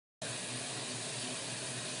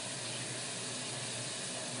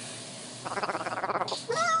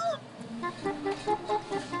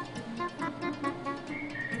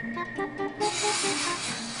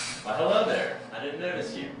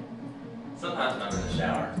this here. Sometimes when I'm in the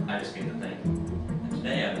shower, I just get to thinking. And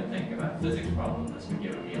today I've been thinking about a physics problem that's been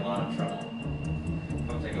giving me a lot of trouble.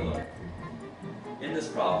 Come take a look. In this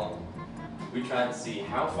problem, we tried to see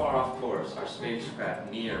how far off course our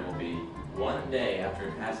spacecraft NEAR will be one day after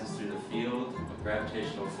it passes through the field of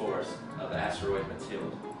gravitational force of asteroid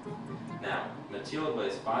Mathilde. Now, Mathilde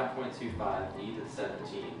weighs 5.25 e to the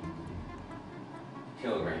 17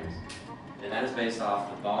 kilograms, and that is based off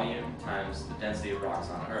the volume times the density of rocks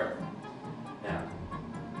on Earth. Now,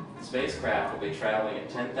 the spacecraft will be traveling at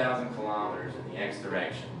 10,000 kilometers in the x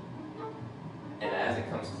direction, and as it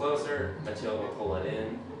comes closer, Mathilde will pull it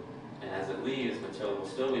in, and as it leaves, Mathilde will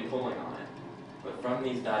still be pulling on it. But from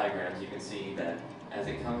these diagrams, you can see that as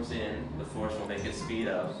it comes in, the force will make it speed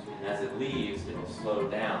up, and as it leaves, it will slow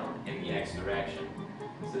down in the x direction.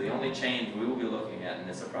 So the only change we will be looking at in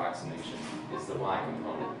this approximation is the y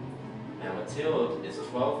component. Now Mathilde is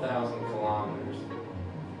 12,000 kilometers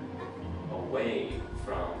away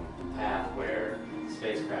from the path where the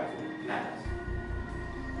spacecraft will pass.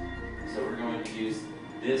 So we're going to use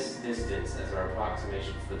this distance as our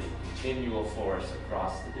approximation for the continual force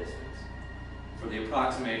across the distance. For the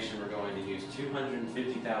approximation, we're going to use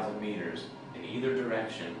 250,000 meters in either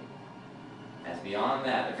direction, as beyond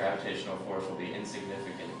that the gravitational force will be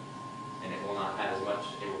insignificant and it will not have as much,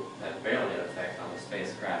 it will have barely an effect on the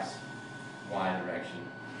spacecraft's y direction.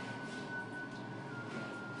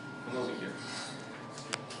 Come over here.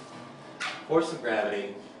 Force of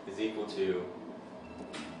gravity is equal to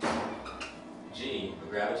g, the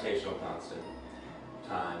gravitational constant,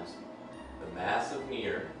 times the mass of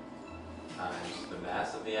NEAR times the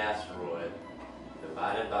mass of the asteroid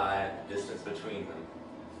divided by the distance between them,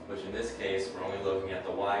 which in this case we're only looking at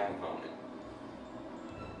the y component.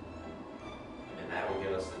 And that will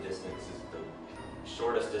give us the distance, the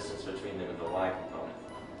shortest distance between them and the y component.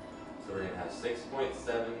 So we're going to have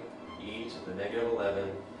 6.7 e to the negative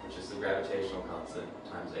 11, which is the gravitational constant,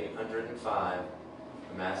 times 805,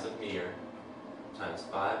 the mass of NEAR, times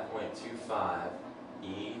 5.25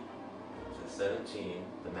 e to the 17,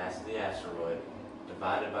 the mass of the asteroid,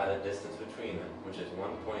 divided by the distance between them, which is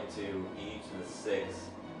 1.2 e to the 6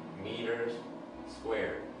 meters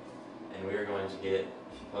squared. And we are going to get,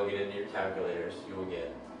 if you plug it into your calculators, you will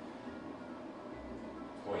get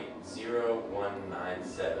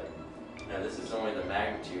 0.0197. Now this is only the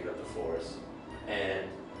magnitude of the force, and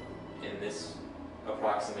in this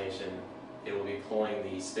approximation it will be pulling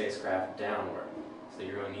the spacecraft downward. So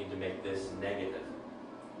you're going to need to make this negative.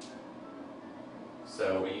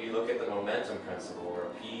 So when you look at the momentum principle, where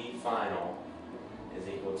P final is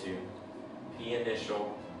equal to P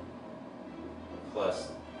initial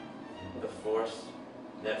plus the force,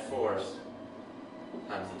 net force,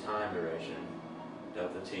 times the time duration,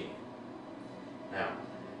 delta T. Now,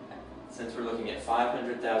 since we're looking at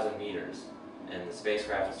 500,000 meters, and the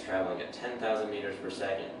spacecraft is traveling at 10,000 meters per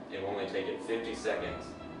second, it will only take it 50 seconds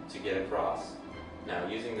to get across. Now,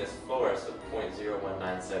 using this force of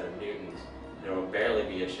 0.0197 newtons, there will barely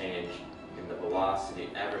be a change in the velocity,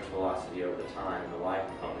 average velocity over the time in the y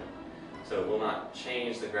component. So it will not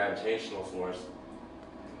change the gravitational force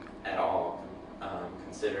at all,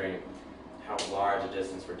 considering how large a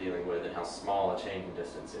distance we're dealing with and how small a change in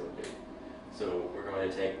distance it would be. So we're going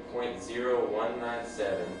to take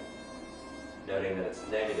 0.0197, noting that it's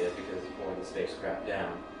negative because it's pulling the spacecraft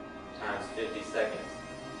down, times 50 seconds,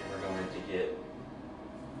 and we're going to get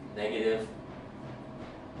negative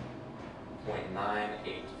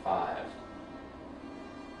 0.985.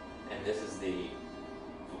 And this is the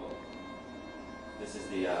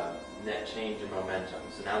net change in momentum.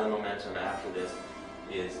 So now the momentum after this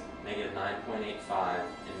is negative 9.85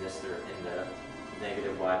 in the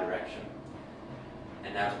negative y direction.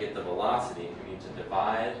 And now to get the velocity, we need to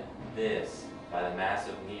divide this by the mass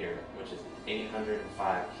of NEAR, which is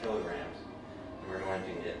 805 kilograms. And we're going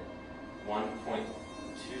to get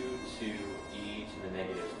 1.22 e to the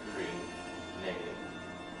negative 3 negative.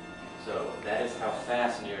 So that is how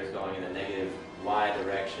fast NEAR is going in the negative y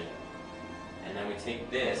direction. And then we take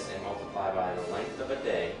this and multiply by the length of a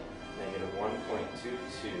day, negative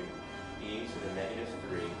 1.22 e to the negative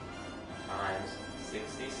 3 times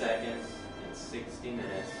 60 seconds and 60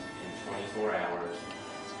 minutes in 24 hours,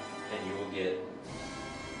 and you will get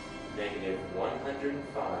negative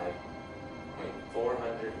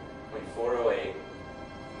 105.408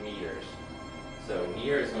 meters. So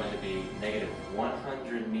NEAR is going to be negative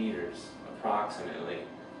 100 meters approximately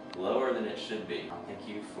lower than it should be. Thank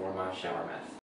you for my shower math.